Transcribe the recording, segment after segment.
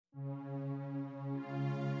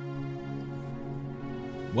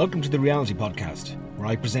Welcome to the Reality Podcast, where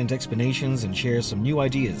I present explanations and share some new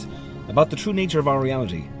ideas about the true nature of our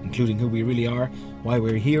reality, including who we really are, why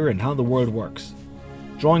we're here, and how the world works.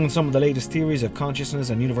 Drawing on some of the latest theories of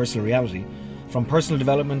consciousness and universal reality, from personal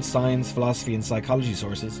development, science, philosophy, and psychology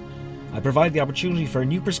sources, I provide the opportunity for a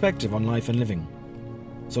new perspective on life and living.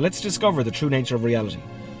 So let's discover the true nature of reality,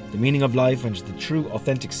 the meaning of life, and the true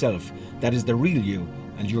authentic self that is the real you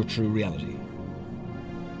and your true reality.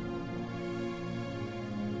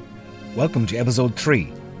 Welcome to episode 3,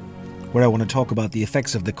 where I want to talk about the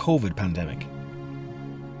effects of the Covid pandemic.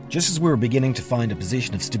 Just as we were beginning to find a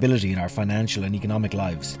position of stability in our financial and economic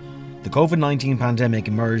lives, the Covid-19 pandemic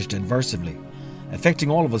emerged adversely,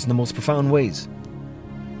 affecting all of us in the most profound ways.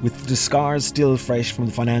 With the scars still fresh from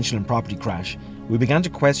the financial and property crash, we began to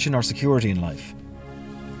question our security in life.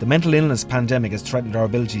 The mental illness pandemic has threatened our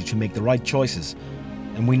ability to make the right choices,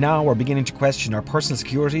 and we now are beginning to question our personal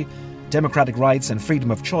security, democratic rights and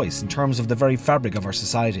freedom of choice in terms of the very fabric of our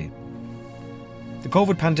society. The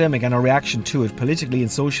Covid pandemic and our reaction to it politically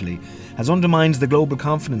and socially has undermined the global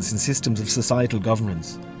confidence in systems of societal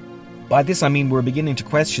governance. By this I mean we're beginning to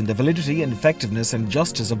question the validity and effectiveness and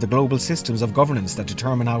justice of the global systems of governance that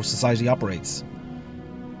determine how society operates.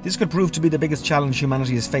 This could prove to be the biggest challenge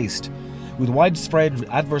humanity has faced, with widespread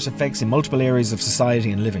adverse effects in multiple areas of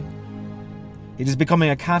society and living. It is becoming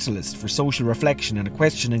a catalyst for social reflection and a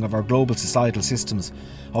questioning of our global societal systems,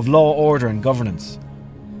 of law, order and governance.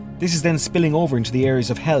 This is then spilling over into the areas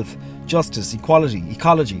of health, justice, equality,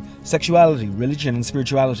 ecology, sexuality, religion and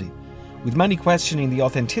spirituality, with many questioning the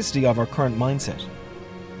authenticity of our current mindset.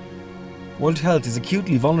 World health is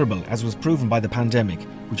acutely vulnerable, as was proven by the pandemic,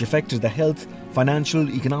 which affected the health, financial,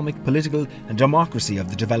 economic, political and democracy of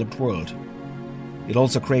the developed world. It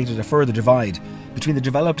also created a further divide between the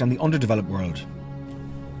developed and the underdeveloped world.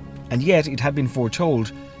 And yet it had been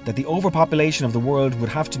foretold that the overpopulation of the world would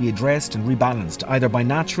have to be addressed and rebalanced either by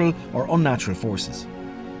natural or unnatural forces.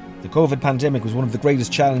 The Covid pandemic was one of the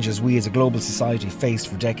greatest challenges we as a global society faced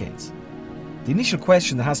for decades. The initial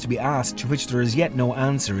question that has to be asked, to which there is yet no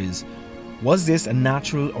answer, is: was this a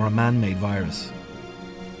natural or a man-made virus?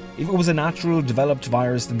 If it was a natural, developed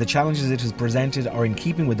virus, then the challenges it has presented are in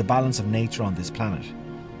keeping with the balance of nature on this planet.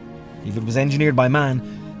 If it was engineered by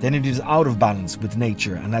man, then it is out of balance with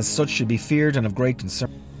nature and as such should be feared and of great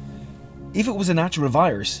concern. If it was a natural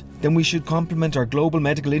virus, then we should compliment our global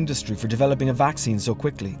medical industry for developing a vaccine so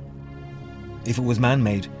quickly. If it was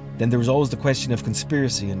man-made, then there is always the question of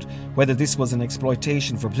conspiracy and whether this was an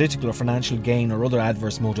exploitation for political or financial gain or other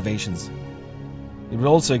adverse motivations. It would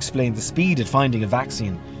also explain the speed at finding a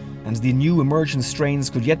vaccine, and the new emergent strains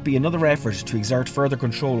could yet be another effort to exert further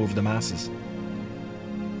control over the masses.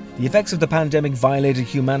 The effects of the pandemic violated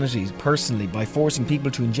humanity personally by forcing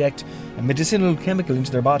people to inject a medicinal chemical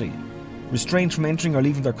into their body, restraint from entering or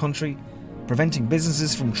leaving their country, preventing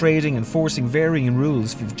businesses from trading and forcing varying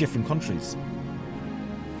rules for different countries.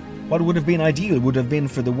 What would have been ideal would have been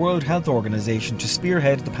for the World Health Organization to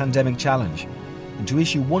spearhead the pandemic challenge and to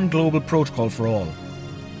issue one global protocol for all.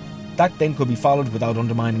 That then could be followed without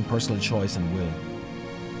undermining personal choice and will.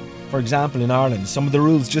 For example, in Ireland, some of the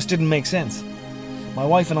rules just didn't make sense. My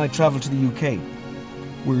wife and I travelled to the UK.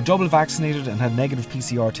 We were double vaccinated and had negative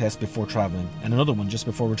PCR tests before travelling, and another one just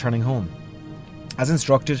before returning home. As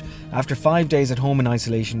instructed, after 5 days at home in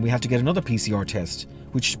isolation, we had to get another PCR test,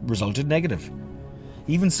 which resulted negative.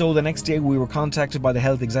 Even so, the next day we were contacted by the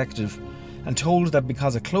health executive and told that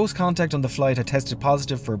because a close contact on the flight had tested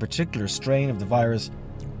positive for a particular strain of the virus,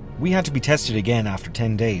 we had to be tested again after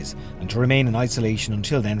 10 days and to remain in isolation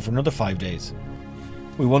until then for another 5 days.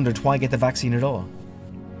 We wondered, why get the vaccine at all?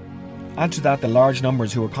 Add to that the large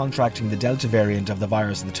numbers who were contracting the Delta variant of the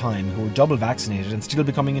virus at the time, who were double vaccinated and still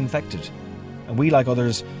becoming infected, and we, like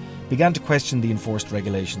others, began to question the enforced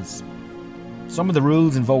regulations. Some of the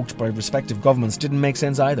rules invoked by respective governments didn't make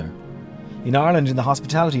sense either. In Ireland, in the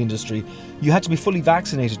hospitality industry, you had to be fully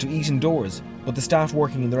vaccinated to eat indoors, but the staff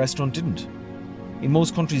working in the restaurant didn't. In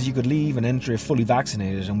most countries you could leave and enter if fully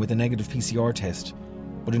vaccinated and with a negative PCR test,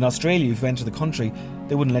 but in Australia, if you enter the country,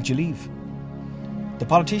 they wouldn't let you leave. The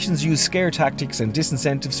politicians use scare tactics and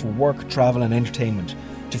disincentives for work, travel and entertainment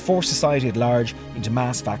to force society at large into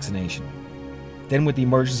mass vaccination. Then, with the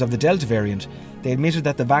emergence of the Delta variant, they admitted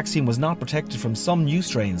that the vaccine was not protected from some new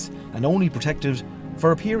strains and only protected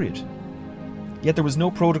for a period. Yet there was no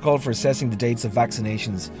protocol for assessing the dates of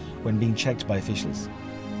vaccinations when being checked by officials.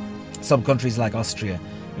 Some countries like Austria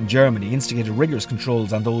and Germany instigated rigorous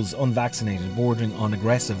controls on those unvaccinated, bordering on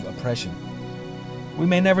aggressive oppression. We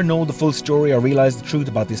may never know the full story or realise the truth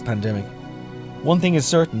about this pandemic. One thing is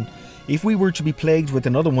certain: if we were to be plagued with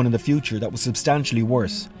another one in the future that was substantially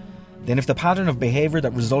worse, then if the pattern of behaviour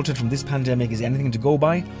that resulted from this pandemic is anything to go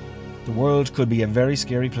by, the world could be a very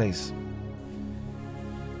scary place.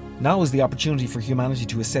 Now is the opportunity for humanity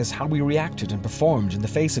to assess how we reacted and performed in the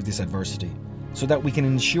face of this adversity, so that we can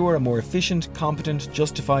ensure a more efficient, competent,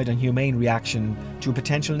 justified and humane reaction to a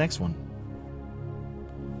potential next one.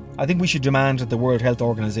 I think we should demand that the World Health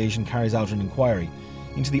Organization carries out an inquiry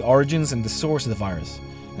into the origins and the source of the virus,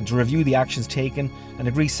 and to review the actions taken and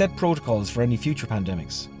agree set protocols for any future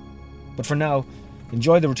pandemics. But for now,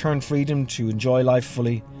 enjoy the returned freedom to enjoy life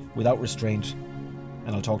fully, without restraint,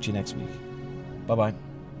 and I'll talk to you next week. Bye bye.